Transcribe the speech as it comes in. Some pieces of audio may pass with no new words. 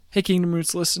Hey, Kingdom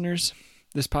Roots listeners.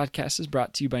 This podcast is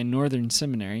brought to you by Northern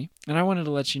Seminary, and I wanted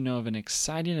to let you know of an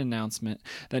exciting announcement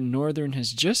that Northern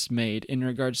has just made in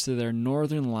regards to their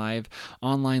Northern Live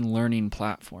online learning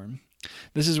platform.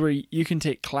 This is where you can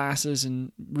take classes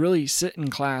and really sit in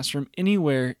class from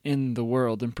anywhere in the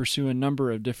world and pursue a number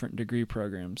of different degree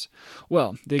programs.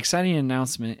 Well, the exciting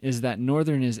announcement is that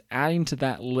Northern is adding to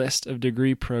that list of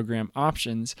degree program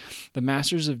options the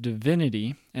Masters of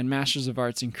Divinity and Masters of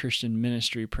Arts in Christian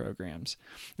Ministry programs.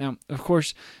 Now, of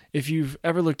course, if you've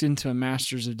ever looked into a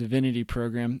Masters of Divinity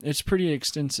program, it's pretty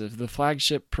extensive, the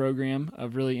flagship program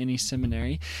of really any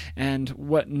seminary. And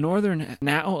what Northern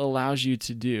now allows you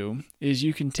to do is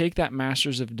you can take that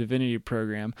Masters of Divinity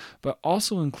program, but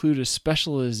also include a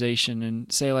specialization in,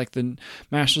 say, like the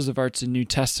Masters of Arts in New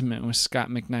Testament with Scott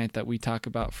McKnight that we talk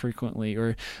about frequently,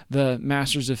 or the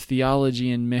Masters of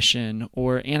Theology and Mission,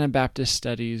 or Anabaptist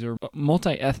Studies, or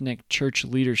multi-ethnic church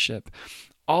leadership.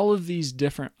 All of these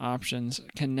different options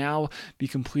can now be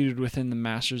completed within the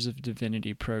Masters of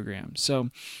Divinity program. So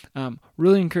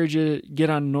really encourage you to get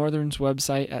on Northern's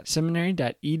website at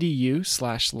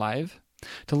seminary.edu/live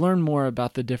to learn more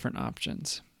about the different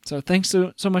options. So thanks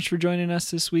so much for joining us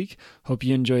this week. Hope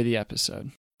you enjoy the episode.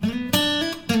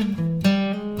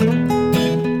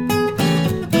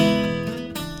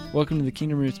 Welcome to the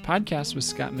Kingdom Roots podcast with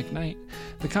Scott McKnight,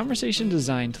 the conversation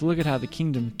designed to look at how the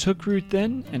kingdom took root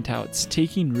then and how it's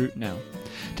taking root now.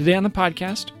 Today on the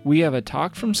podcast, we have a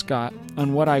talk from Scott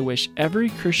on what I wish every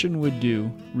Christian would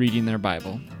do reading their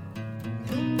Bible.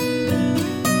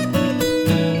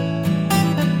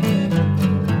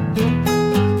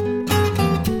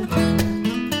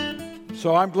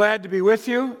 So I'm glad to be with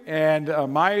you, and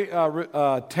my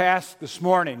task this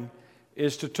morning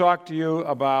is to talk to you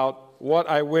about what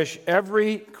I wish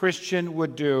every Christian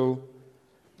would do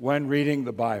when reading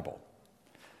the Bible.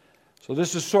 So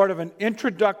this is sort of an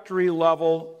introductory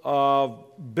level of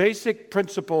basic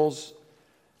principles,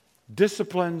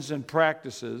 disciplines, and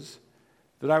practices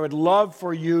that I would love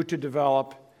for you to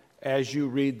develop as you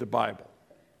read the Bible.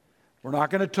 We're not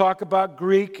going to talk about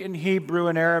Greek and Hebrew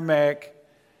and Aramaic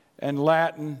and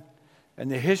Latin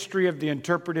and the history of the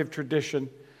interpretive tradition.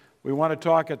 We want to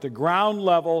talk at the ground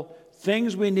level,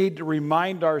 things we need to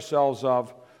remind ourselves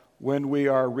of when we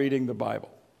are reading the Bible.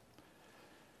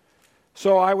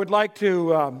 So I would like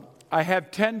to, I have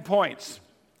 10 points.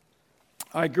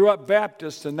 I grew up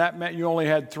Baptist, and that meant you only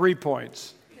had 3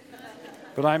 points.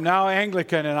 But I'm now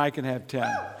Anglican, and I can have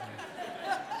 10.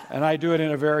 And I do it in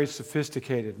a very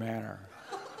sophisticated manner.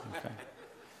 Okay.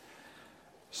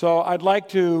 So I'd like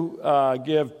to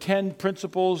give 10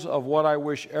 principles of what I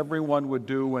wish everyone would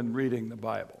do when reading the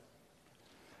Bible.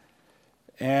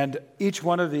 And each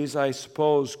one of these, I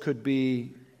suppose, could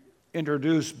be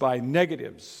introduced by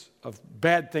negatives of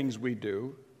bad things we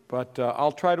do, but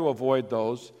I'll try to avoid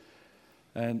those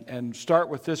and start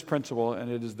with this principle,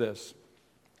 and it is this.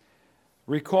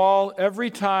 Recall every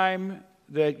time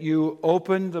that you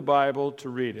open the Bible to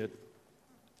read it,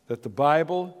 that the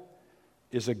Bible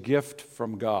is a gift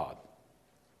from God.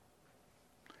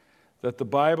 That the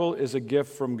Bible is a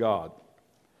gift from God.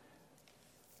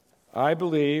 I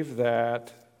believe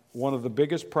that one of the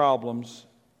biggest problems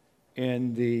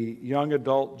in the young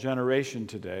adult generation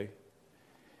today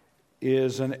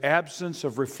is an absence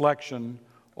of reflection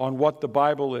on what the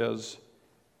Bible is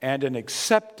and an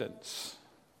acceptance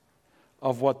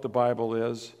of what the Bible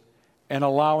is and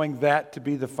allowing that to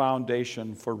be the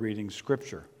foundation for reading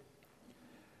Scripture.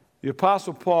 The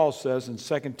Apostle Paul says in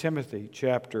 2 Timothy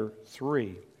chapter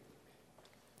 3,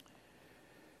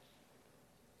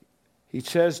 he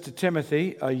says to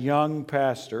Timothy, a young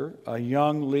pastor, a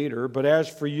young leader, but as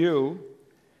for you,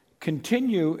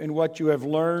 continue in what you have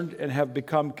learned and have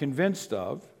become convinced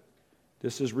of.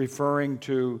 This is referring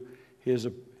to his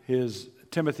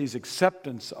Timothy's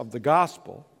acceptance of the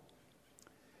gospel.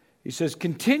 He says,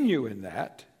 continue in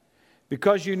that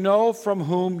because you know from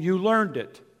whom you learned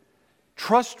it.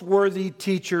 Trustworthy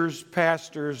teachers,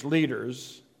 pastors,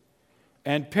 leaders,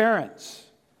 and parents.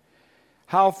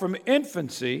 How from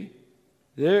infancy,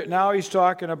 now he's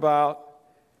talking about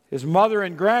his mother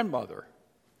and grandmother,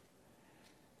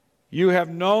 you have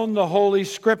known the Holy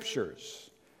Scriptures.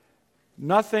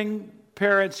 Nothing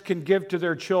parents can give to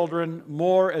their children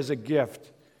more as a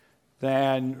gift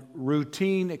than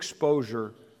routine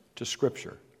exposure to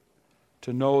Scripture,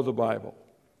 to know the Bible.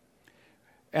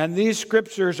 And these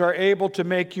Scriptures are able to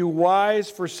make you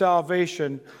wise for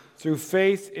salvation through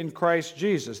faith in Christ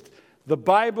Jesus. The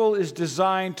Bible is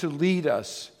designed to lead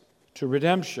us to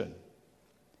redemption.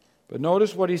 But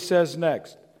notice what he says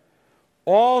next.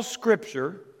 All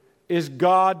Scripture is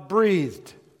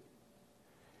God-breathed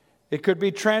It could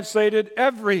be translated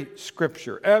every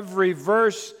scripture, every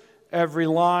verse, every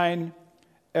line,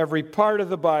 every part of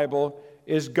the Bible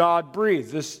is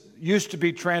God-breathed. This used to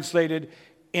be translated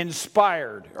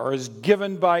inspired or is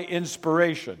given by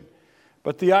inspiration.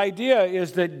 But the idea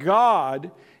is that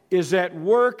God is at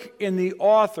work in the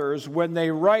authors when they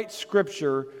write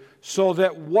scripture so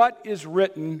that what is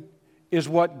written is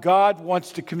what God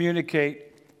wants to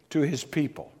communicate to his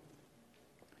people.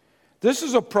 This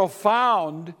is a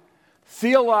profound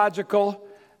theological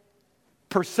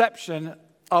perception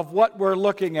of what we're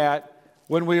looking at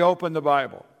when we open the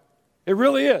Bible. It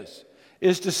really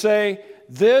is to say,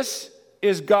 this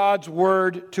is God's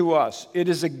word to us. It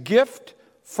is a gift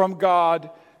from God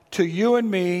to you and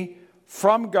me,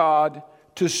 from God,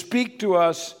 to speak to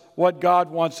us what God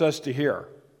wants us to hear.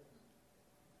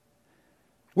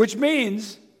 Which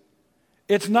means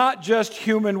it's not just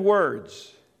human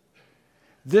words.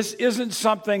 This isn't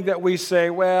something that we say,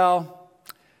 well,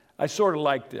 I sort of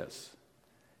like this.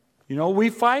 You know, we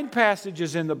find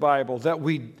passages in the Bible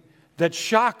that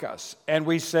shock us, and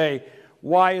we say,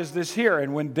 why is this here?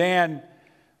 And when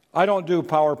I don't do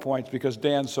PowerPoints because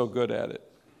Dan's so good at it.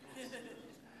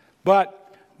 But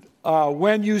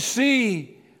when you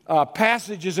see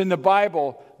passages in the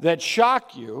Bible that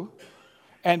shock you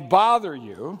and bother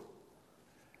you,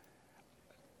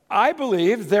 I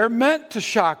believe they're meant to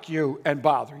shock you and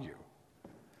bother you.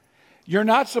 You're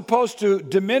not supposed to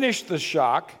diminish the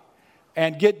shock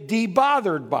and get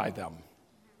de-bothered by them.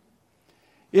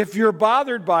 If you're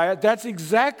bothered by it, that's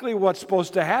exactly what's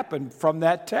supposed to happen from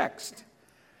that text.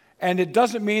 And it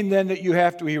doesn't mean then that you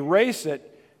have to erase it.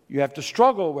 You have to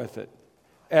struggle with it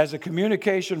as a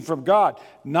communication from God.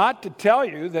 Not to tell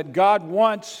you that God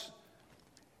wants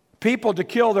people to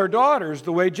kill their daughters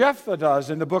the way Jephthah does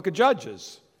in the book of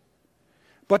Judges.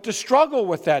 But to struggle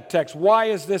with that text. Why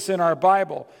is this in our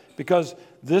Bible? Because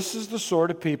this is the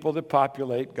sort of people that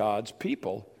populate God's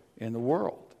people in the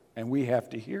world. And we have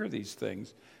to hear these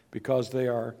things because they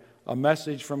are a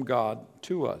message from God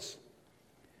to us.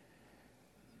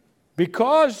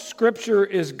 Because Scripture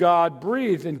is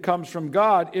God-breathed and comes from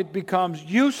God, it becomes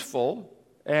useful,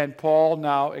 and Paul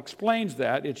now explains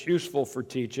that. It's useful for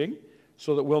teaching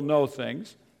so that we'll know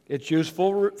things. It's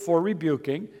useful for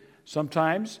rebuking.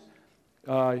 Sometimes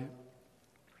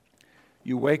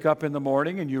you wake up in the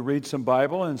morning and you read some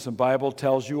Bible, and some Bible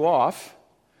tells you off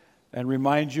and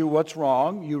reminds you what's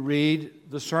wrong. You read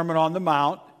the Sermon on the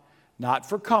Mount, not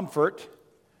for comfort,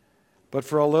 but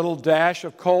for a little dash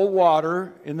of cold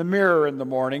water in the mirror in the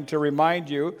morning to remind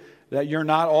you that you're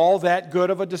not all that good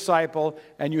of a disciple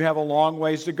and you have a long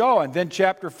ways to go. And then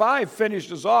chapter 5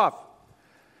 finishes off.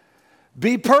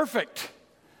 Be perfect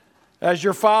as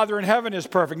your Father in heaven is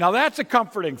perfect. Now that's a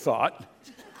comforting thought.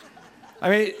 I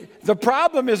mean, the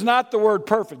problem is not the word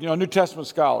perfect. You know, New Testament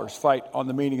scholars fight on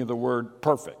the meaning of the word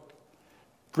perfect.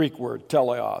 Greek word,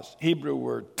 teleos. Hebrew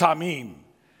word, tamim.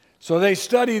 So they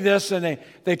study this and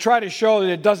they try to show that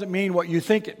it doesn't mean what you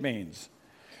think it means.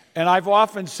 And I've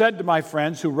often said to my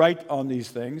friends who write on these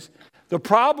things, the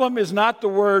problem is not the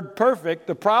word perfect,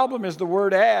 the problem is the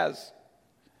word as.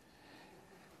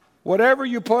 Whatever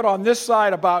you put on this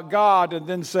side about God and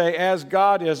then say, as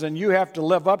God is, and you have to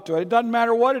live up to it, it doesn't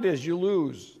matter what it is, you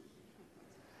lose.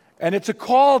 And it's a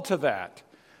call to that.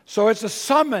 So it's a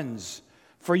summons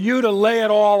for you to lay it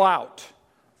all out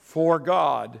for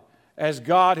God, as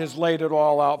God has laid it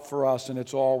all out for us, and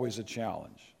it's always a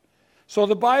challenge. So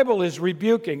the Bible is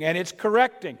rebuking and it's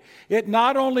correcting. It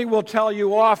not only will tell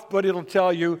you off, but it'll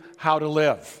tell you how to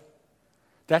live.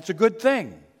 That's a good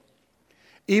thing.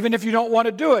 Even if you don't want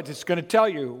to do it, it's going to tell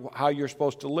you how you're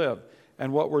supposed to live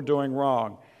and what we're doing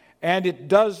wrong. And it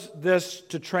does this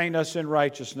to train us in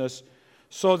righteousness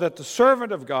so that the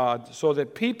servant of God, so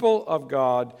that people of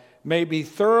God may be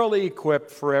thoroughly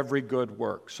equipped for every good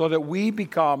work, so that we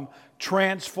become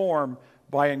transformed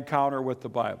by encounter with the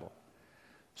Bible.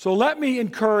 So let me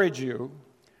encourage you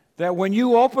that when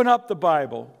you open up the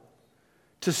Bible,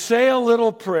 to say a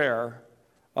little prayer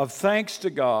of thanks to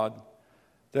God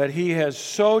that He has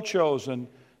so chosen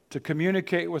to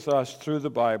communicate with us through the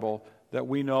Bible that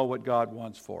we know what God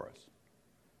wants for us.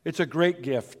 It's a great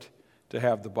gift to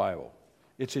have the Bible.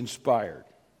 It's inspired.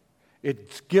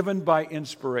 It's given by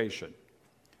inspiration.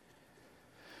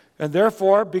 And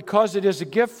therefore, because it is a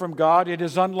gift from God, it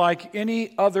is unlike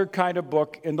any other kind of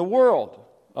book in the world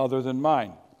other than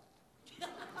mine.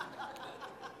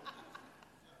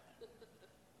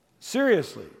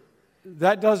 Seriously.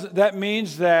 That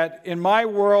means that in my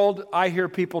world, I hear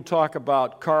people talk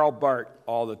about Karl Barth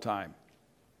all the time.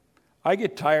 I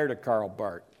get tired of Karl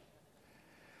Barth.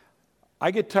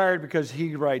 I get tired because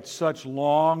he writes such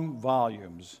long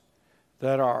volumes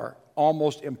that are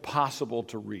almost impossible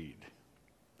to read.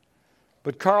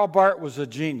 But Karl Barth was a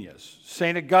genius.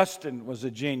 St. Augustine was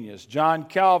a genius. John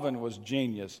Calvin was a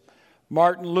genius.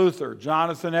 Martin Luther,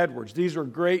 Jonathan Edwards. These were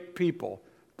great people,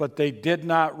 but they did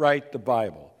not write the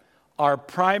Bible. Our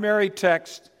primary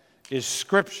text is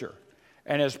Scripture.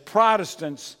 And as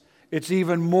Protestants, it's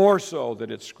even more so that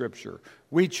it's Scripture.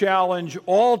 We challenge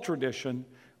all tradition.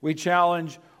 We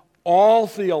challenge all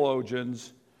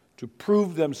theologians to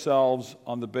prove themselves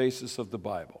on the basis of the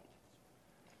Bible.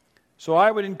 So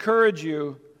I would encourage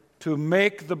you to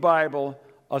make the Bible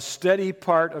a steady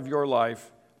part of your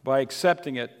life by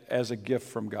accepting it as a gift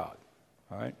from God.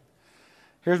 All right?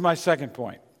 Here's my second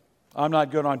point. I'm not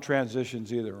good on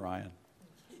transitions either, Ryan.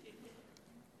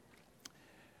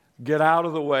 Get out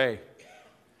of the way.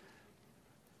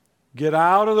 Get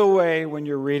out of the way when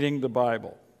you're reading the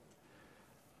Bible.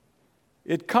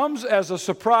 It comes as a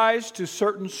surprise to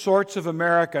certain sorts of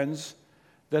Americans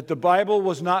that the Bible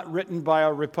was not written by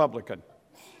a Republican.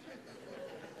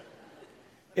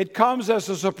 It comes as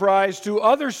a surprise to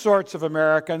other sorts of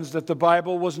Americans that the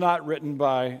Bible was not written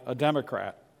by a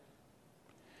Democrat.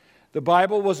 The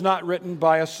Bible was not written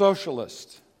by a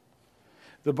socialist.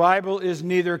 The Bible is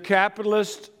neither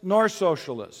capitalist nor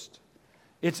socialist.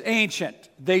 It's ancient.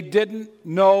 They didn't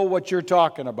know what you're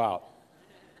talking about.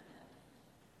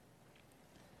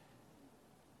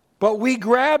 But we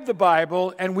grab the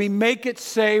Bible and we make it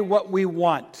say what we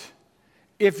want.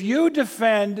 If you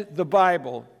defend the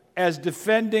Bible as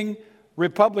defending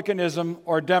Republicanism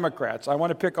or Democrats, I want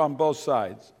to pick on both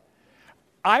sides,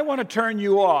 I want to turn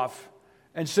you off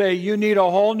and say you need a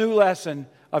whole new lesson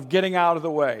of getting out of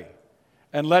the way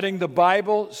and letting the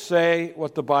Bible say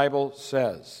what the Bible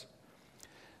says.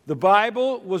 The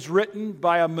Bible was written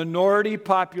by a minority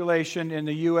population in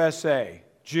the USA,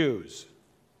 Jews.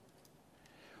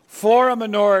 For a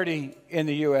minority in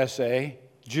the USA,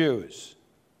 Jews.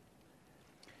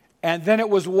 And then it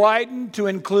was widened to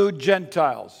include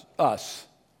Gentiles, us.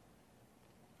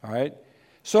 All right?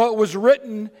 So it was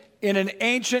written in an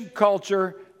ancient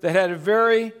culture that had a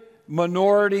very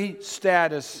minority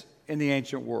status in the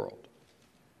ancient world.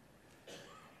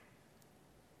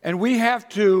 And we have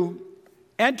to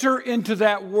enter into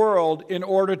that world in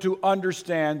order to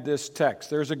understand this text.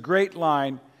 There's a great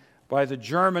line by the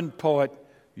German poet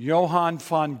Johann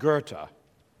von Goethe,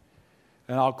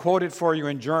 and I'll quote it for you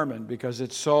in German because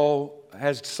it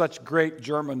has such great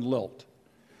German lilt.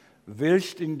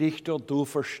 Willst den Dichter du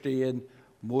verstehen,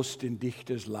 musst in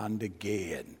Dichters Lande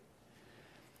gehen.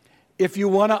 If you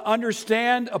want to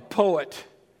understand a poet,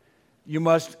 you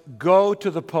must go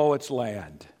to the poet's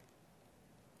land.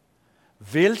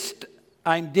 Willst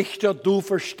ein Dichter du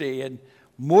verstehen,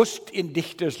 musst in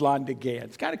Dichters Lande gehen.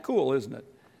 It's kind of cool, isn't it?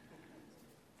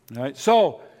 All right,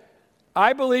 so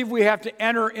I believe we have to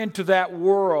enter into that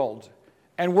world,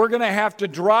 and we're going to have to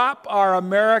drop our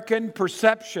American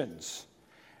perceptions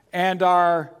and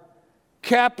our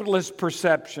capitalist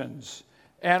perceptions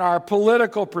and our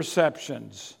political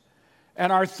perceptions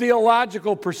and our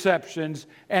theological perceptions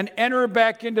and enter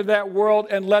back into that world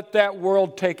and let that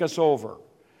world take us over.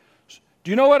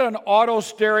 Do you know what an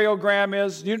autostereogram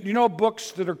is? Do you know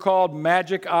books that are called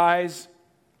Magic Eyes?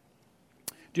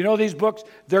 Do you know these books?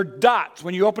 They're dots.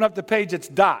 When you open up the page, it's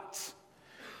dots.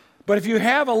 But if you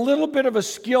have a little bit of a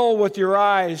skill with your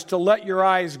eyes to let your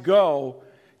eyes go,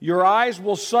 your eyes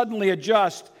will suddenly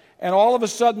adjust, and all of a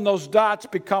sudden those dots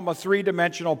become a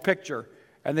three-dimensional picture,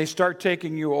 and they start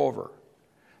taking you over.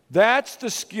 That's the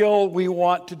skill we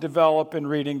want to develop in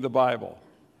reading the Bible.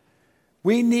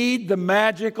 We need the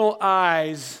magical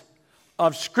eyes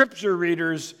of Scripture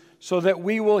readers so that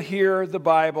we will hear the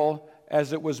Bible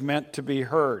as it was meant to be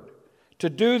heard. To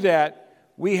do that,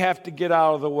 we have to get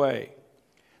out of the way.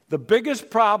 The biggest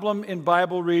problem in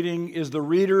Bible reading is the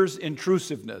reader's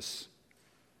intrusiveness.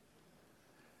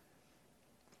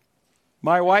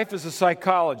 My wife is a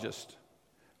psychologist.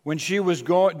 When she was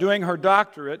doing her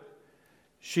doctorate,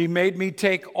 she made me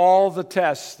take all the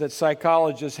tests that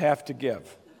psychologists have to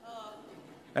give.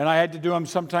 And I had to do them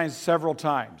sometimes several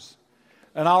times.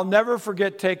 And I'll never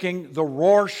forget taking the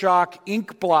Rorschach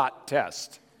ink blot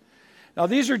test. Now,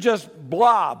 these are just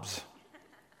blobs.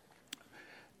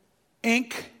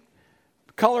 Ink,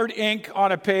 colored ink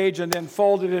on a page and then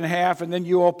folded in half, and then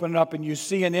you open it up and you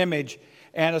see an image.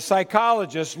 And a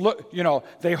psychologist,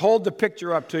 they hold the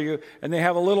picture up to you and they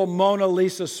have a little Mona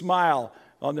Lisa smile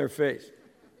on their face.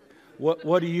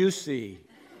 What do you see?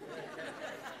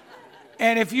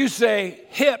 And if you say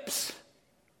hips,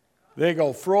 they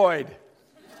go Freud.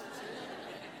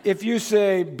 If you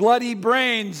say bloody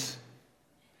brains,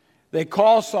 they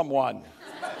call someone.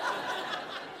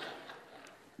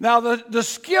 Now, the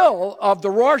skill of the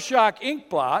Rorschach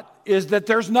ink blot is that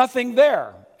there's nothing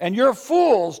there. And you're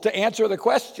fools to answer the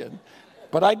question,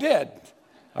 but I did,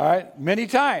 all right, many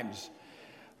times.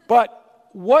 But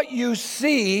what you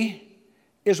see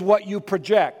is what you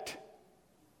project.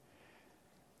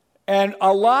 And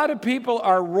a lot of people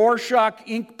are Rorschach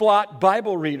ink blot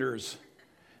Bible readers.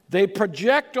 They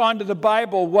project onto the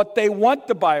Bible what they want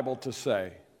the Bible to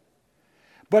say.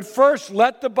 But first,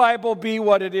 let the Bible be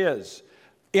what it is.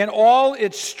 In all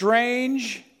its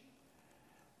strange,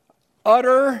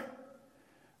 utter,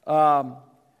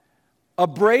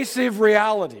 abrasive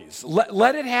realities.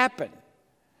 Let it happen.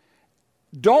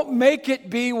 Don't make it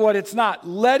be what it's not.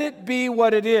 Let it be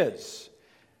what it is.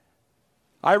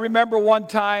 I remember one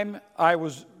time I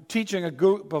was teaching a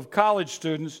group of college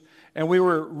students, and we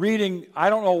were reading, I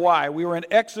don't know why, we were in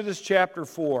Exodus chapter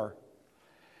 4.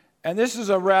 And this is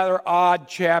a rather odd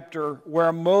chapter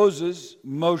where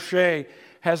Moshe,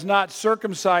 has not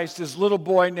circumcised his little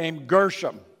boy named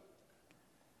Gershom.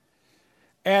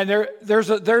 And there's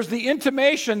the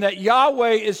intimation that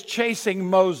Yahweh is chasing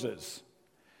Moses.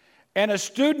 And a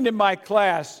student in my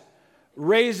class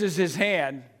raises his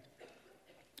hand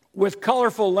with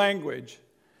colorful language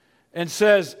and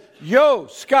says, "Yo,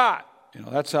 Scott,"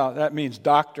 that means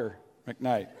Dr.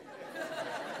 McKnight.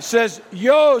 Says,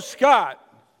 "Yo, Scott,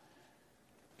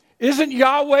 isn't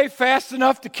Yahweh fast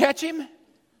enough to catch him?"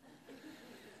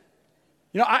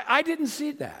 I didn't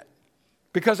see that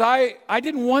because I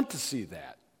didn't want to see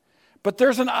that. But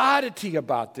there's an oddity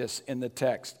about this in the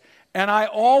text. And I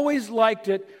always liked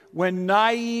it when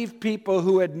naive people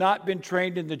who had not been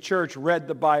trained in the church read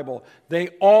the Bible. They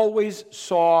always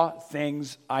saw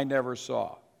things I never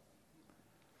saw.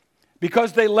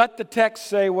 Because they let the text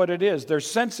say what it is. They're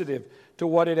sensitive to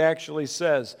what it actually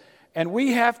says. And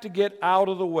we have to get out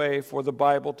of the way for the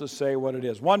Bible to say what it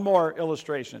is. One more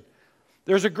illustration.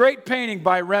 There's a great painting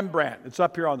by Rembrandt. It's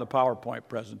up here on the PowerPoint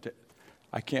presentation.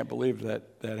 I can't believe that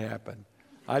happened.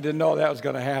 I didn't know that was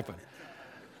going to happen.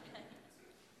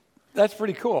 That's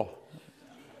pretty cool.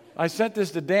 I sent this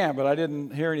to Dan, but I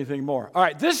didn't hear anything more. All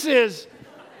right, this is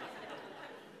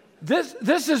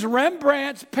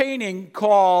Rembrandt's painting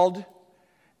called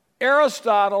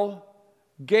Aristotle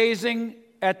Gazing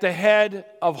at the Head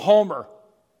of Homer.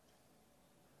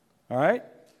 All right?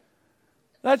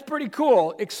 That's pretty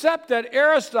cool, except that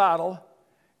Aristotle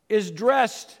is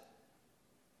dressed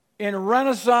in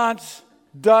Renaissance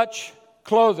Dutch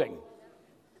clothing.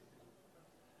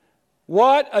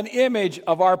 What an image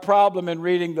of our problem in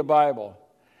reading the Bible.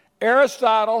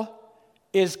 Aristotle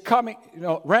is coming,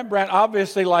 Rembrandt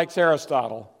obviously likes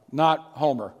Aristotle, not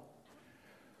Homer.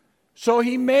 So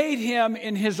he made him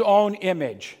in his own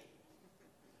image.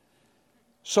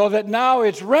 So that now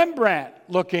it's Rembrandt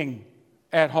looking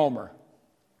at Homer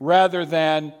rather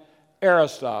than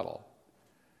Aristotle.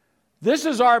 This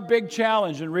is our big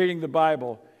challenge in reading the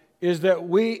Bible, is that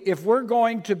if we're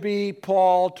going to be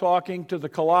Paul talking to the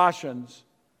Colossians,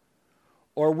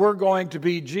 or we're going to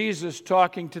be Jesus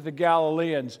talking to the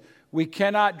Galileans, we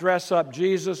cannot dress up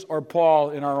Jesus or Paul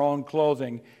in our own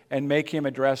clothing and make him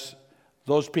address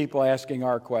those people asking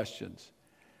our questions.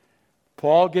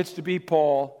 Paul gets to be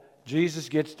Paul, Jesus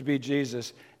gets to be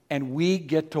Jesus, and we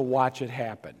get to watch it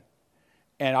happen.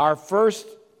 And our first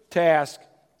task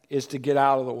is to get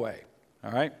out of the way,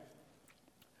 all right?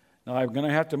 Now, I'm going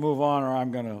to have to move on or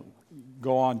I'm going to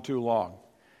go on too long.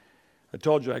 I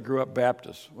told you I grew up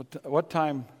Baptist. What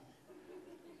time?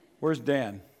 Where's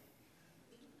Dan?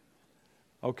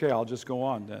 Okay, I'll just go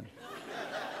on then.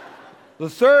 The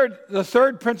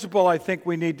third principle I think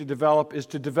we need to develop is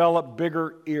to develop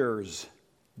bigger ears.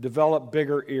 Develop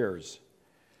bigger ears.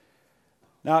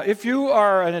 Now, if you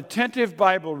are an attentive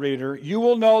Bible reader, you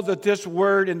will know that this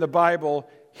word in the Bible,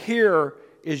 "hear,"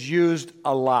 is used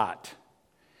a lot.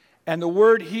 And the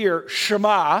word here,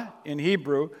 Shema in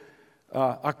Hebrew,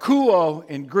 akuo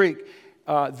in Greek,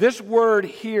 this word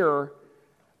here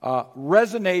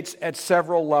resonates at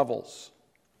several levels.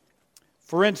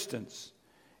 For instance,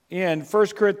 in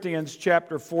 1 Corinthians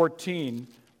chapter 14,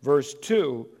 verse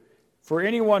 2, "For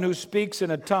anyone who speaks in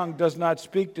a tongue does not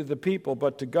speak to the people,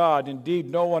 but to God. Indeed,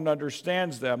 no one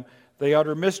understands them. They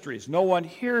utter mysteries. No one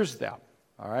hears them."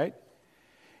 All right?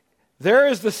 There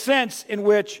is the sense in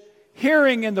which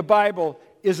hearing in the Bible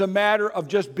is a matter of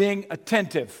just being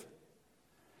attentive.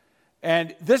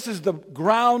 And this is the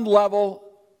ground level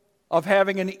of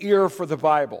having an ear for the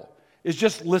Bible, is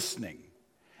just listening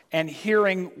and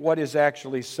hearing what is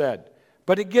actually said.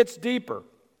 But it gets deeper.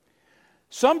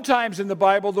 Sometimes in the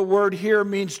Bible, the word hear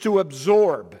means to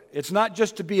absorb. It's not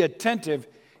just to be attentive,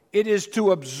 it is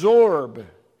to absorb.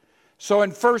 So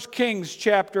in 1 Kings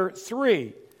chapter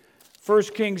 3, 1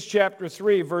 Kings chapter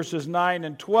 3, verses 9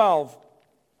 and 12,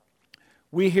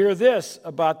 we hear this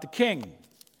about the king.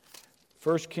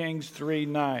 1 Kings 3,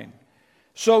 9.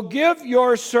 So give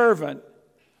your servant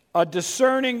a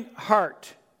discerning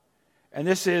heart, and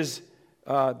this is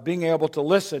being able to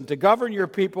listen, to govern your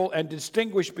people and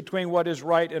distinguish between what is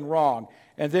right and wrong.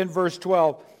 And then verse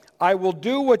 12, I will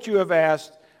do what you have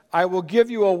asked. I will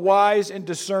give you a wise and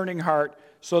discerning heart,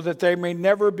 so that there may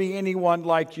never be anyone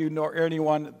like you, nor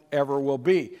anyone ever will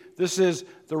be. This is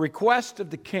the request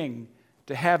of the king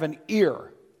to have an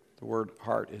ear. The word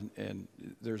heart, and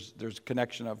there's a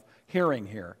connection of hearing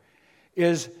here,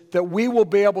 is that we will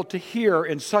be able to hear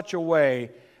in such a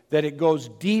way that it goes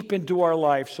deep into our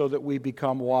life so that we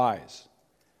become wise.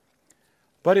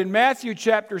 But in Matthew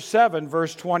chapter 7,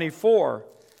 verse 24,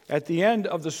 at the end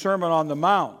of the Sermon on the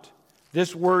Mount,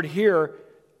 this word here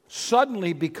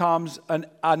suddenly becomes an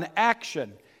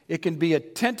action. It can be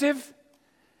attentive,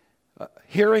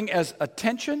 hearing as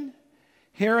attention,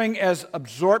 hearing as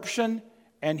absorption,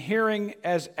 and hearing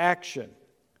as action.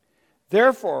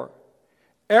 Therefore,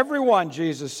 everyone,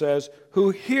 Jesus says, who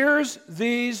hears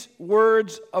these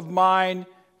words of mine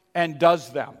and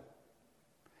does them.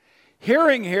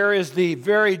 Hearing here is the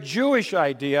very Jewish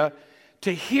idea.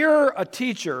 To hear a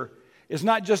teacher is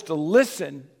not just to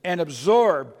listen and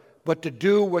absorb, but to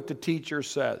do what the teacher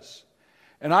says.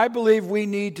 And I believe we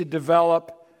need to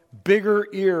develop bigger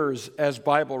ears as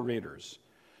Bible readers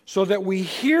so that we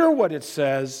hear what it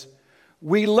says,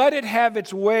 we let it have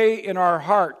its way in our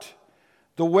heart,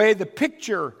 the way the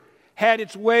picture had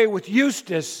its way with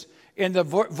Eustace in the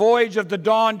voyage of the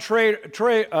Dawn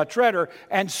Treader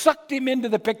and sucked him into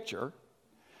the picture.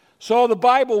 So the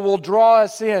Bible will draw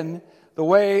us in the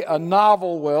way a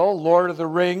novel will, Lord of the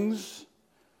Rings,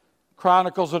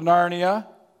 Chronicles of Narnia,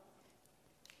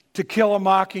 To Kill a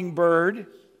Mockingbird,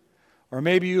 or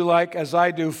maybe you like, as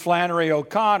I do, Flannery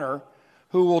O'Connor,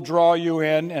 who will draw you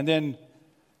in and then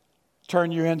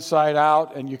turn you inside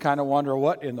out, and you kind of wonder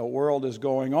what in the world is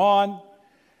going on.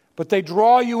 But they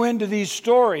draw you into these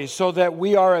stories so that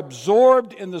we are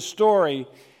absorbed in the story,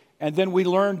 and then we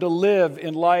learn to live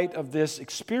in light of this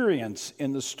experience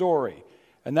in the story.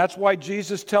 And that's why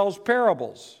Jesus tells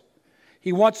parables.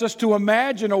 He wants us to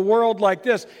imagine a world like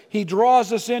this. He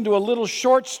draws us into a little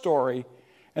short story,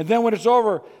 and then when it's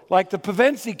over, like the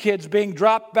Pevensie kids being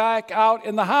dropped back out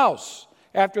in the house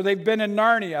after they've been in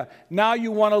Narnia, now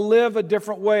you want to live a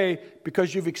different way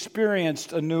because you've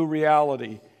experienced a new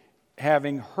reality,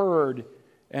 having heard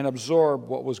and absorbed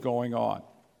what was going on.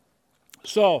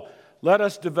 So, let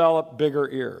us develop bigger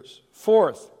ears.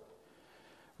 Fourth,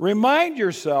 remind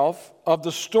yourself of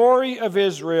the story of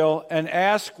Israel and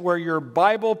ask where your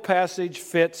Bible passage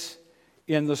fits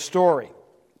in the story.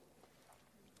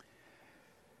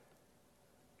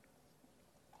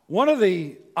 One of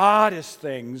the oddest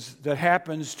things that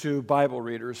happens to Bible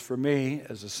readers, for me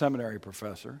as a seminary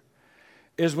professor,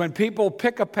 is when people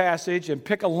pick a passage and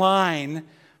pick a line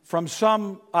from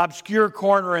some obscure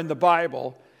corner in the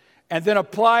Bible and then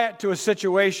apply it to a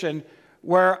situation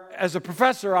where, as a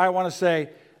professor, I want to say,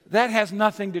 that has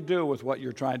nothing to do with what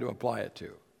you're trying to apply it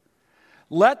to.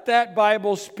 Let that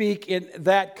Bible speak in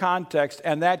that context,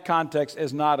 and that context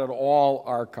is not at all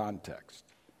our context.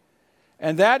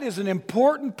 And that is an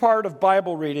important part of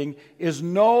Bible reading, is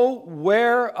know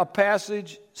where a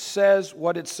passage says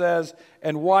what it says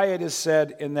and why it is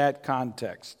said in that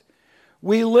context.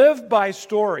 We live by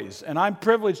stories, and I'm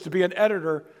privileged to be an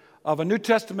editor of a New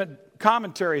Testament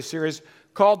commentary series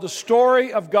called The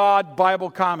Story of God Bible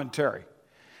Commentary.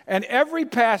 And every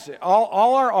passage,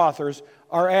 all our authors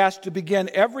are asked to begin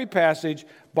every passage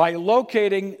by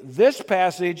locating this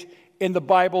passage in the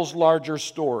Bible's larger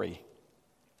story.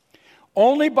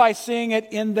 Only by seeing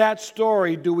it in that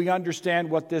story do we understand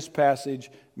what this passage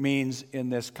means in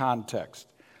this context.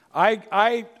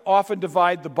 I often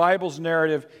divide the Bible's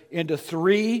narrative into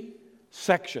 3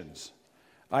 sections.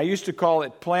 I used to call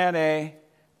it Plan A,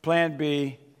 Plan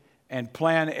B, and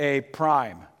Plan A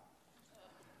prime.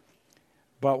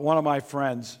 But one of my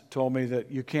friends told me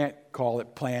that you can't call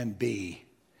it Plan B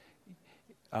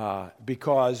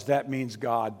because that means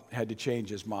God had to change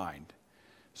his mind.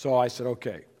 So I said,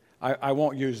 okay, I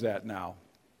won't use that now.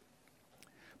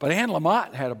 But Anne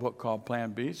Lamott had a book called Plan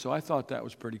B, so I thought that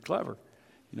was pretty clever,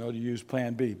 to use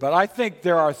Plan B. But I think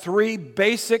there are 3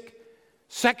 basic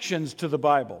sections to the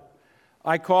Bible.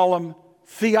 I call them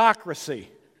theocracy.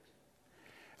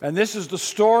 And this is the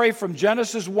story from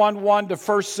Genesis 1:1 to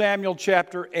 1 Samuel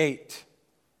chapter 8,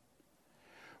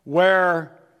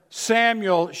 where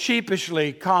Samuel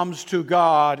sheepishly comes to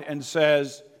God and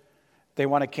says, they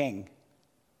want a king.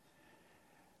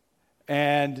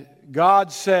 And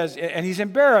God says, and he's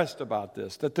embarrassed about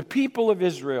this, that the people of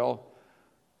Israel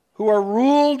who are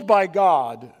ruled by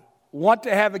God want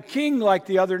to have a king like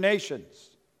the other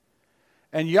nations.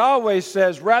 And Yahweh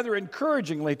says rather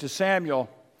encouragingly to Samuel,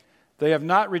 they have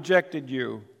not rejected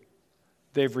you,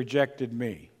 they've rejected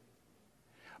me.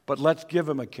 But let's give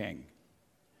them a king.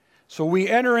 So we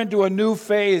enter into a new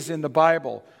phase in the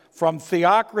Bible, from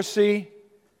theocracy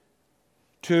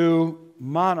to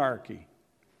monarchy.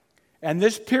 And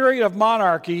this period of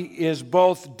monarchy is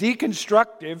both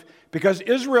deconstructive, because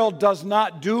Israel does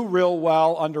not do real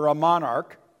well under a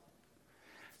monarch.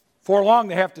 For long,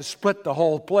 they have to split the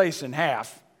whole place in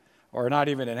half, or not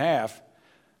even in half.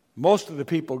 Most of the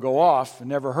people go off and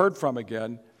never heard from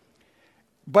again.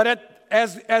 But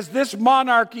as this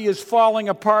monarchy is falling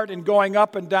apart and going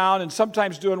up and down, and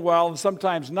sometimes doing well and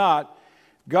sometimes not,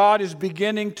 God is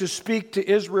beginning to speak to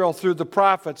Israel through the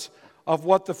prophets of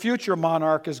what the future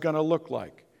monarch is going to look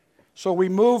like. So we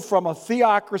move from a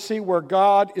theocracy where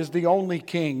God is the only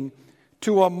king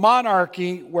to a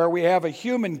monarchy where we have a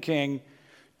human king,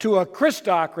 to a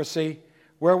Christocracy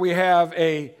where we have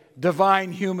a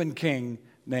divine human king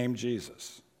named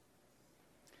Jesus.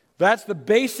 That's the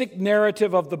basic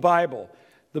narrative of the Bible.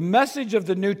 The message of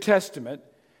the New Testament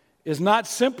is not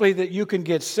simply that you can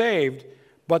get saved,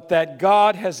 but that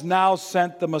God has now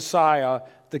sent the Messiah,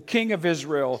 the King of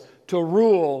Israel, to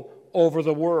rule over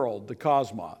the world, the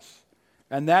cosmos.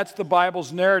 And that's the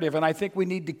Bible's narrative, and I think we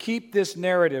need to keep this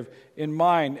narrative in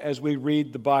mind as we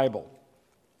read the Bible.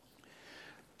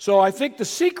 So I think the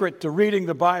secret to reading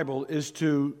the Bible is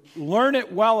to learn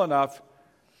it well enough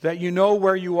that you know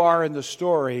where you are in the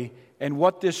story and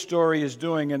what this story is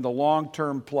doing in the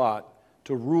long-term plot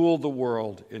to rule the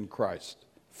world in Christ.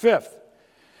 Fifth,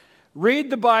 read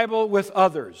the Bible with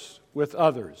others,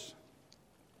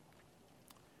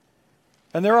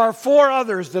 And there are 4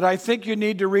 others that I think you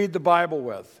need to read the Bible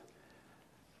with.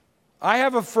 I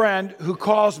have a friend who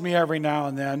calls me every now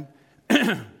and then,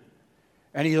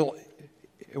 and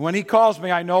when he calls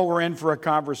me, I know we're in for a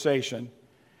conversation,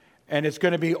 and it's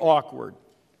going to be awkward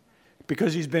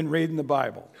because he's been reading the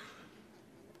Bible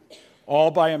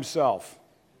all by himself.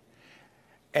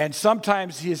 And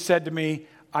sometimes he has said to me,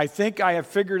 I think I have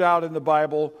figured out in the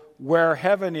Bible where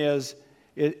heaven is,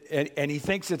 and he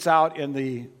thinks it's out in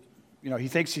the, he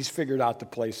thinks he's figured out the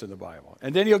place in the Bible.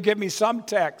 And then he'll give me some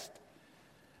text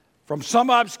from some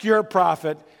obscure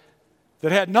prophet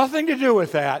that had nothing to do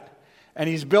with that, and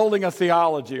he's building a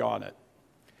theology on it.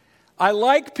 I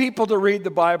like people to read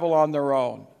the Bible on their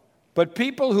own, but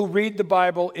people who read the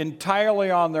Bible entirely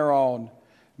on their own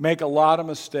make a lot of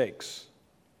mistakes.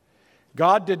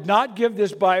 God did not give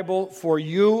this Bible for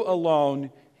you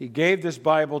alone. He gave this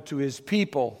Bible to his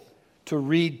people to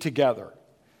read together.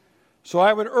 So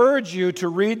I would urge you to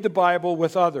read the Bible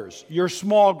with others, your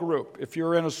small group, if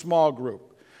you're in a small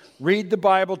group. Read the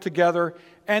Bible together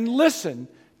and listen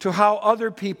to how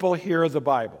other people hear the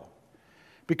Bible.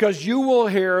 Because you will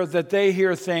hear that they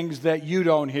hear things that you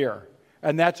don't hear,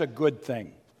 and that's a good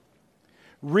thing.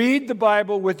 Read the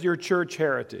Bible with your church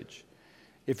heritage.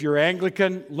 If you're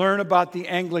Anglican, learn about the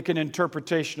Anglican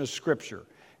interpretation of Scripture.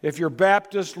 If you're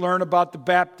Baptist, learn about the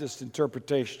Baptist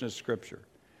interpretation of Scripture.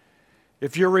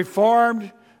 If you're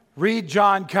Reformed, read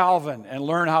John Calvin and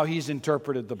learn how he's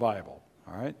interpreted the Bible.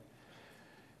 All right?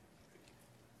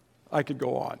 I could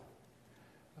go on.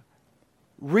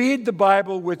 Read the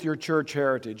Bible with your church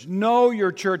heritage. Know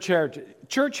your church heritage.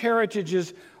 Church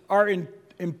heritages are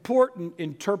important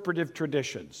interpretive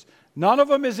traditions. None of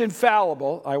them is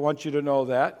infallible, I want you to know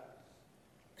that.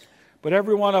 But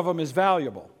every one of them is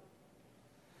valuable.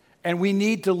 And we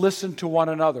need to listen to one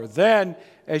another. Then,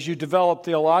 as you develop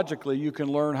theologically, you can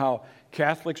learn how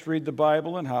Catholics read the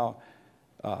Bible and how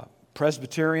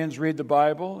Presbyterians read the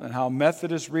Bible and how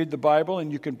Methodists read the Bible,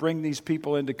 and you can bring these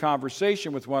people into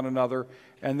conversation with one another,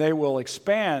 and they will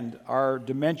expand our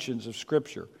dimensions of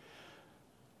Scripture.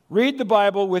 Read the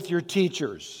Bible with your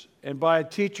teachers. And by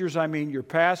teachers, I mean your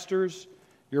pastors,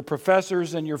 your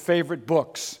professors, and your favorite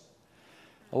books.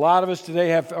 A lot of us today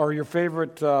have your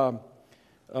favorite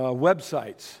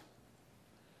websites.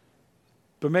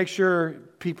 But make sure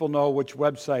people know which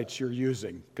websites you're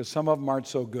using, because some of them aren't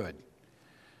so good.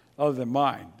 Other than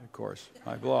mine, of course,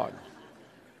 my blog.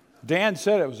 Dan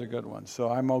said it was a good one,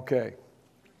 so I'm okay.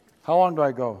 How long do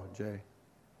I go, Jay?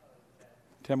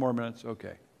 10 more minutes?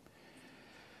 Okay.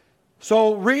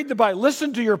 So read the Bible.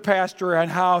 Listen to your pastor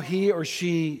and how he or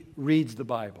she reads the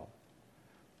Bible.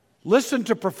 Listen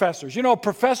to professors.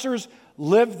 Professors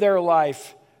live their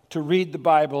life to read the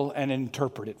Bible and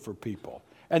interpret it for people.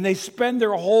 And they spend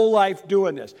their whole life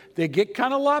doing this. They get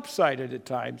kind of lopsided at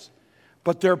times,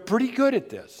 but they're pretty good at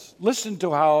this. Listen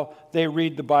to how they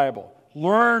read the Bible.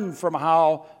 Learn from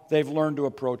how they've learned to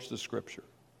approach the Scripture.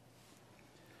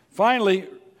 Finally,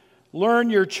 learn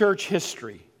your church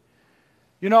history.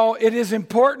 You know, it is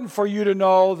important for you to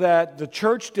know that the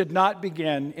church did not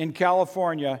begin in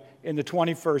California in the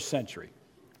 21st century.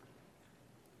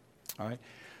 All right?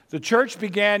 The church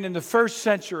began in the first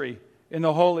century in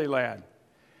the Holy Land.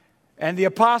 And the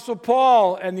Apostle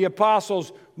Paul and the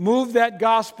apostles moved that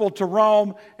gospel to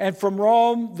Rome, and from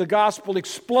Rome, the gospel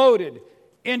exploded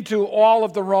into all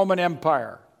of the Roman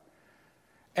Empire.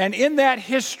 And in that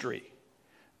history,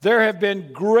 there have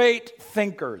been great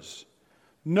thinkers.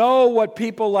 Know what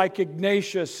people like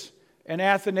Ignatius and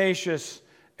Athanasius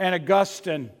and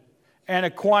Augustine and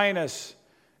Aquinas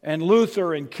and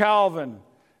Luther and Calvin,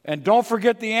 and don't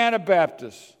forget the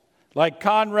Anabaptists like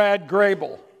Conrad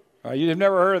Grebel. You've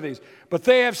never heard of these, but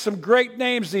they have some great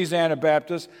names, these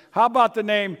Anabaptists. How about the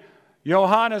name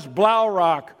Johannes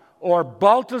Blaurock or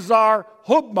Balthasar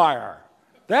Hubmaier?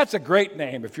 That's a great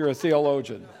name if you're a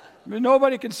theologian. I mean,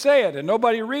 nobody can say it, and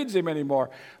nobody reads him anymore.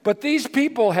 But these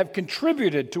people have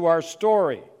contributed to our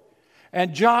story.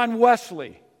 And John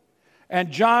Wesley, and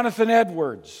Jonathan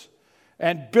Edwards,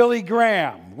 and Billy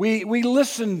Graham. We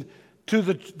listen to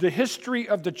the history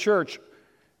of the church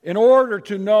in order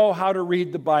to know how to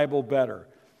read the Bible better.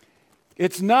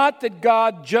 It's not that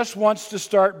God just wants to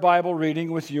start Bible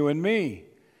reading with you and me.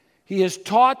 He has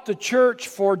taught the church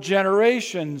for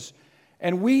generations,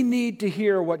 and we need to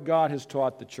hear what God has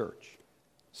taught the church.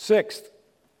 Sixth,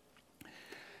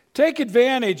 take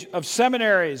advantage of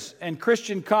seminaries and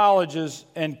Christian colleges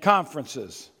and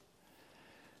conferences.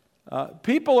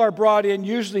 People are brought in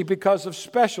usually because of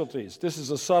specialties. This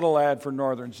is a subtle ad for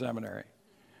Northern Seminary.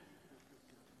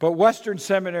 But Western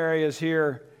Seminary is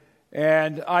here,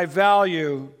 and I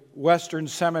value Western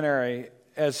Seminary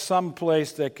as some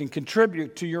place that can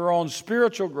contribute to your own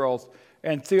spiritual growth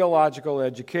and theological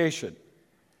education.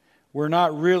 We're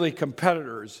not really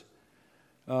competitors.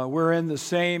 We're in the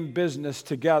same business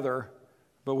together,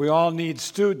 but we all need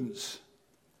students.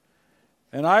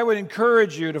 And I would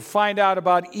encourage you to find out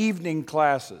about evening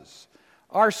classes.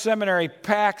 Our seminary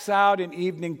packs out in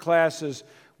evening classes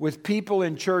with people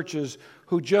in churches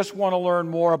who just want to learn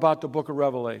more about the book of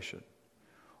Revelation,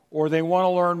 or they want to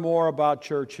learn more about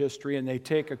church history and they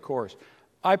take a course.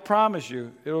 I promise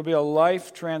you, it will be a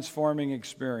life-transforming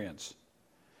experience.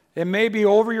 It may be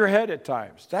over your head at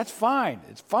times. That's fine.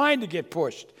 It's fine to get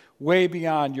pushed way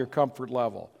beyond your comfort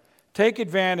level. Take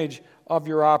advantage of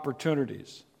your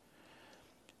opportunities.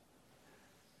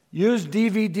 Use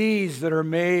DVDs that are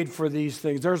made for these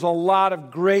things. There's a lot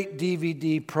of great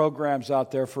DVD programs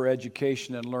out there for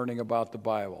education and learning about the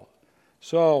Bible.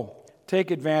 So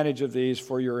take advantage of these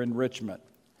for your enrichment.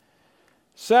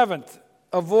 Seventh,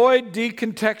 avoid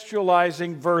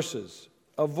decontextualizing verses.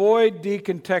 Avoid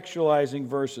decontextualizing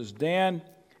verses. Dan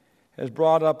has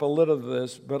brought up a little of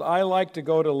this, but I like to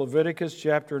go to Leviticus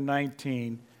chapter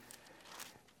 19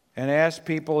 and ask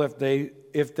people if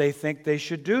they think they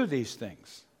should do these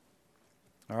things.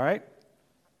 All right?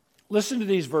 Listen to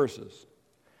these verses.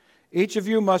 Each of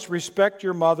you must respect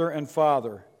your mother and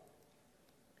father.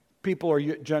 People are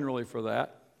generally for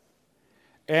that.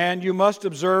 And you must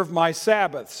observe my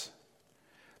Sabbaths.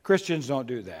 Christians don't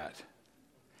do that.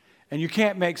 And you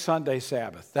can't make Sunday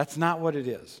Sabbath. That's not what it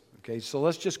is. Okay, so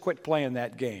let's just quit playing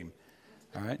that game.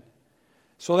 All right?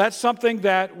 So that's something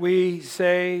that we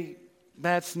say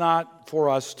that's not for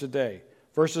us today.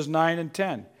 Verses 9 and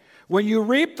 10. When you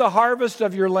reap the harvest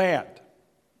of your land,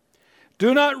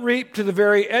 do not reap to the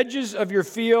very edges of your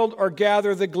field or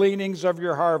gather the gleanings of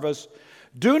your harvest.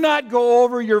 Do not go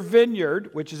over your vineyard,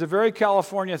 which is a very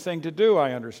California thing to do,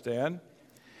 I understand.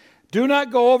 Do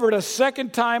not go over it a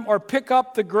second time or pick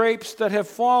up the grapes that have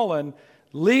fallen.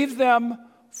 Leave them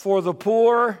for the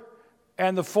poor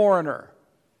and the foreigner.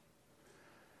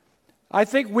 I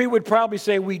think we would probably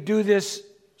say we do this,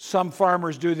 some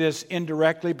farmers do this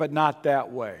indirectly, but not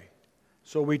that way.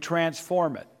 So we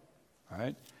transform it,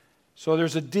 right? So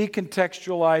there's a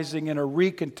decontextualizing and a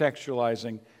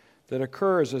recontextualizing that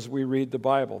occurs as we read the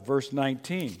Bible. Verse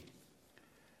 19.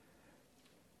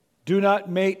 Do not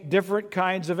mate different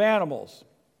kinds of animals.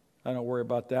 I don't worry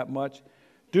about that much.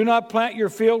 Do not plant your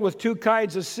field with two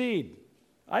kinds of seed.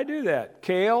 I do that.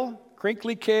 Kale,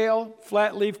 crinkly kale,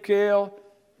 flat leaf kale,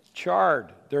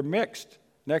 chard. They're mixed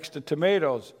next to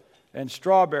tomatoes and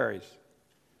strawberries.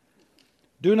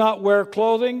 Do not wear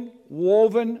clothing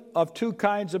woven of two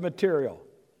kinds of material.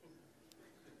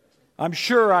 I'm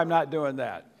sure I'm not doing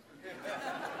that.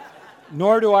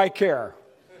 Nor do I care.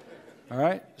 All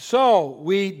right? So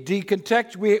we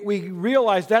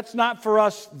realize that's not for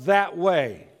us that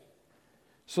way.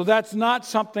 So that's not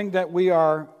something that we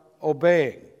are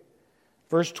obeying.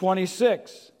 Verse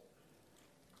 26.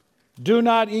 Do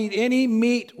not eat any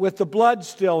meat with the blood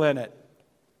still in it.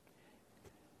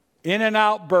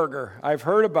 In-N-Out Burger. I've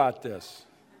heard about this.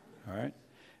 All right.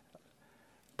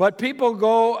 But people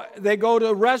go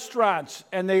to restaurants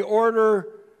and they order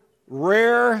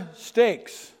rare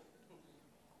steaks.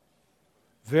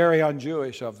 Very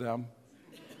un-Jewish of them.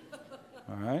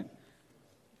 All right.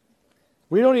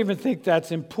 We don't even think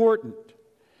that's important.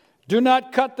 Do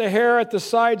not cut the hair at the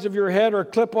sides of your head or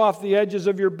clip off the edges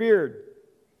of your beard.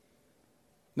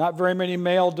 Not very many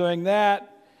male doing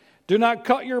that. Do not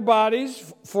cut your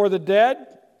bodies for the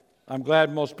dead. I'm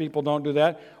glad most people don't do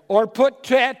that. Or put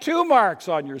tattoo marks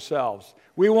on yourselves.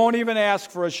 We won't even ask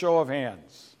for a show of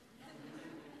hands.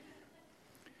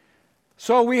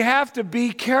 So we have to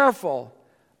be careful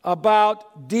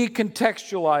about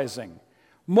decontextualizing.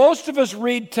 Most of us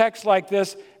read texts like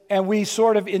this and we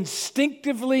sort of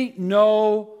instinctively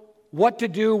know what to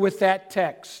do with that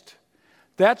text.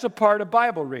 That's a part of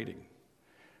Bible reading.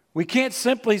 We can't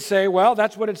simply say, well,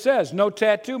 that's what it says, no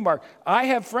tattoo mark. I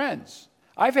have friends.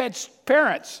 I've had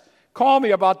parents call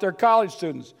me about their college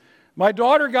students. My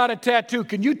daughter got a tattoo.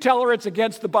 Can you tell her it's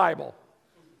against the Bible?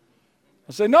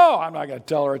 I say, no, I'm not going to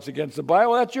tell her it's against the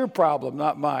Bible. That's your problem,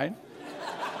 not mine.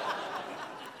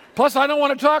 Plus, I don't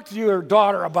want to talk to your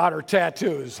daughter about her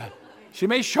tattoos. She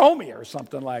may show me or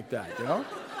something like that, you know?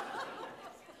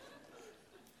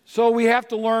 So we have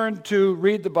to learn to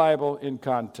read the Bible in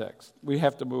context. We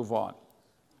have to move on.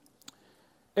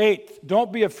 Eighth,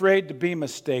 don't be afraid to be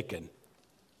mistaken.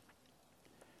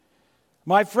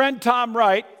 My friend Tom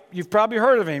Wright, you've probably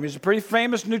heard of him. He's a pretty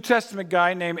famous New Testament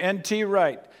guy named N.T.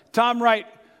 Wright. Tom Wright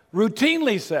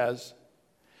routinely says,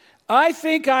 I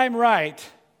think I'm right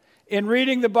in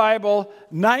reading the Bible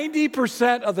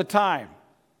 90% of the time.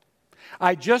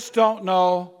 I just don't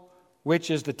know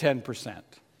which is the 10%.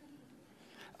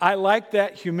 I like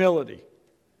that humility.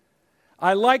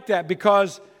 I like that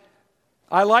because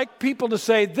I like people to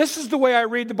say, this is the way I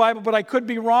read the Bible, but I could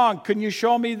be wrong. Can you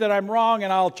show me that I'm wrong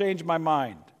and I'll change my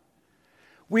mind?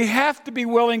 We have to be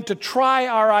willing to try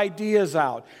our ideas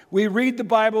out. We read the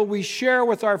Bible, we share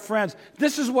with our friends.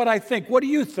 This is what I think. What do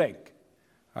you think?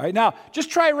 All right, now, just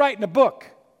try writing a book.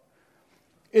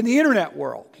 In the internet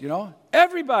world, you know,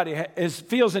 everybody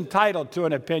feels entitled to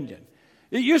an opinion.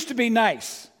 It used to be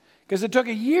nice because it took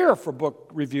a year for book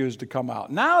reviews to come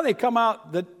out. Now they come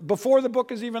out before the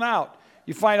book is even out.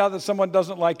 You find out that someone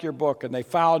doesn't like your book and they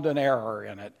found an error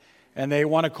in it and they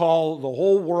want to call the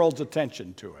whole world's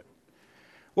attention to it.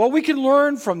 Well, we can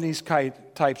learn from these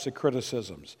types of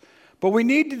criticisms, but we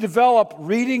need to develop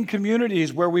reading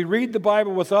communities where we read the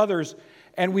Bible with others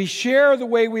and we share the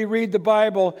way we read the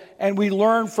Bible and we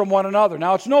learn from one another.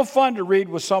 Now, it's no fun to read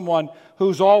with someone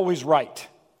who's always right.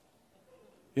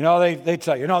 You know, they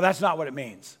tell you, no, that's not what it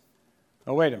means.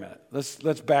 Oh, wait a minute.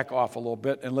 Let's back off a little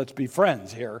bit and let's be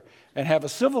friends here and have a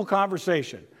civil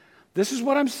conversation. This is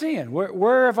what I'm seeing.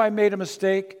 Where have I made a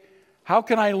mistake? How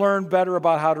can I learn better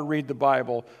about how to read the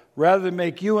Bible? Rather than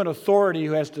make you an authority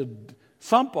who has to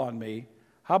thump on me,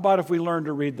 how about if we learn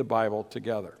to read the Bible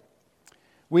together?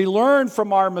 We learn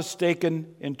from our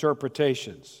mistaken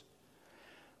interpretations.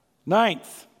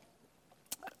 Ninth,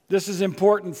 this is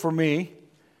important for me,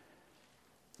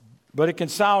 but it can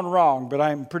sound wrong, but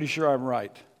I'm pretty sure I'm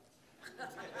right.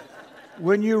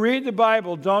 When you read the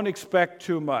Bible, don't expect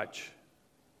too much.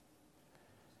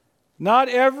 Not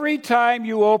every time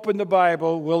you open the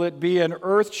Bible will it be an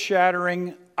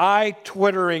earth-shattering,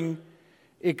 eye-twittering,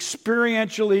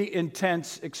 experientially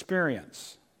intense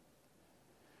experience.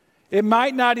 It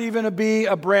might not even be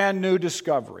a brand new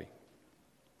discovery.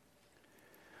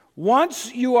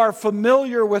 Once you are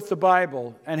familiar with the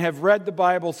Bible and have read the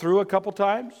Bible through a couple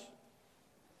times,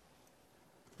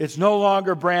 it's no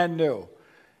longer brand new.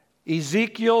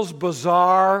 Ezekiel's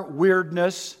bizarre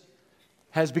weirdness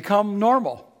has become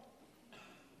normal.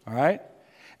 All right?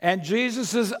 And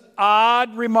Jesus'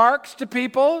 odd remarks to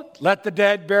people, let the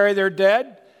dead bury their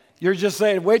dead, you're just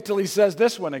saying, wait till he says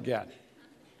this one again.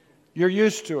 You're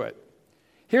used to it.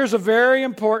 Here's a very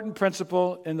important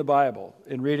principle in the Bible,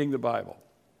 in reading the Bible.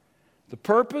 The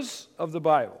purpose of the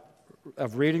Bible,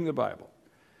 of reading the Bible,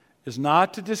 is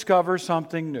not to discover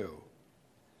something new,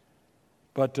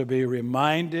 but to be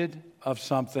reminded of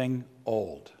something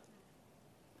old.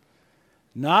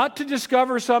 Not to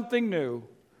discover something new,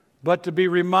 but to be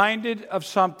reminded of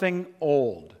something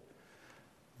old.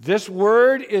 This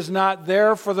word is not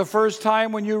there for the first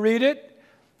time when you read it.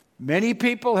 Many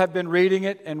people have been reading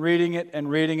it and reading it and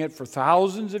reading it for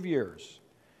thousands of years.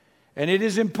 And it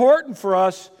is important for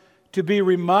us to be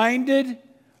reminded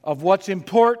of what's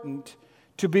important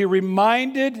to be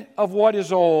reminded of what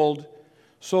is old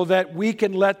so that we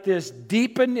can let this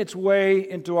deepen its way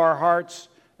into our hearts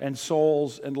and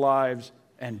souls and lives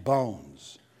and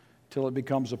bones till it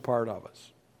becomes a part of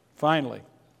us. Finally,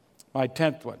 my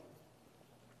 10th one.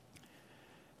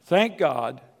 Thank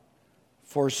God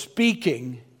for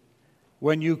speaking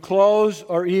when you close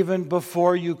or even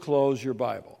before you close your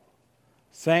Bible.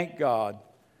 Thank God,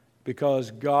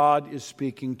 because God is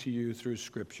speaking to you through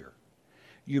Scripture.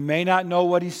 You may not know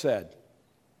what He said.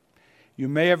 You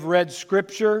may have read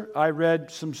Scripture. I read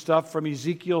some stuff from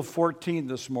Ezekiel 14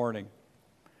 this morning.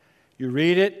 You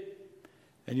read it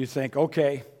and you think,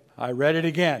 okay, I read it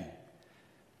again.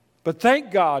 But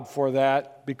thank God for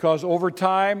that, because over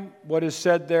time, what is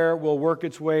said there will work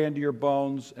its way into your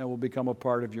bones and will become a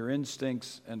part of your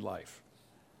instincts and life.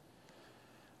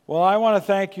 Well, I want to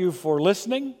thank you for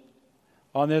listening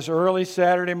on this early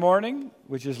Saturday morning,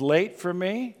 which is late for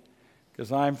me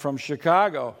because I'm from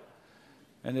Chicago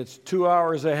and it's 2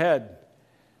 hours ahead.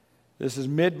 This is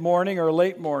mid-morning or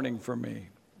late morning for me.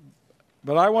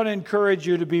 But I want to encourage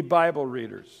you to be Bible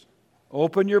readers.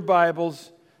 Open your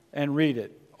Bibles and read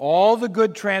it. All the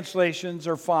good translations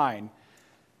are fine.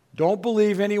 Don't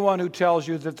believe anyone who tells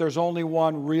you that there's only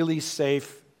one really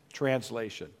safe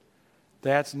translation.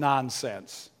 That's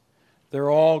nonsense.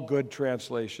 They're all good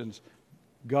translations.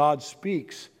 God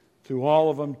speaks through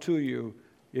all of them to you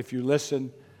if you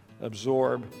listen,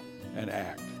 absorb, and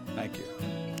act. Thank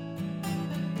you.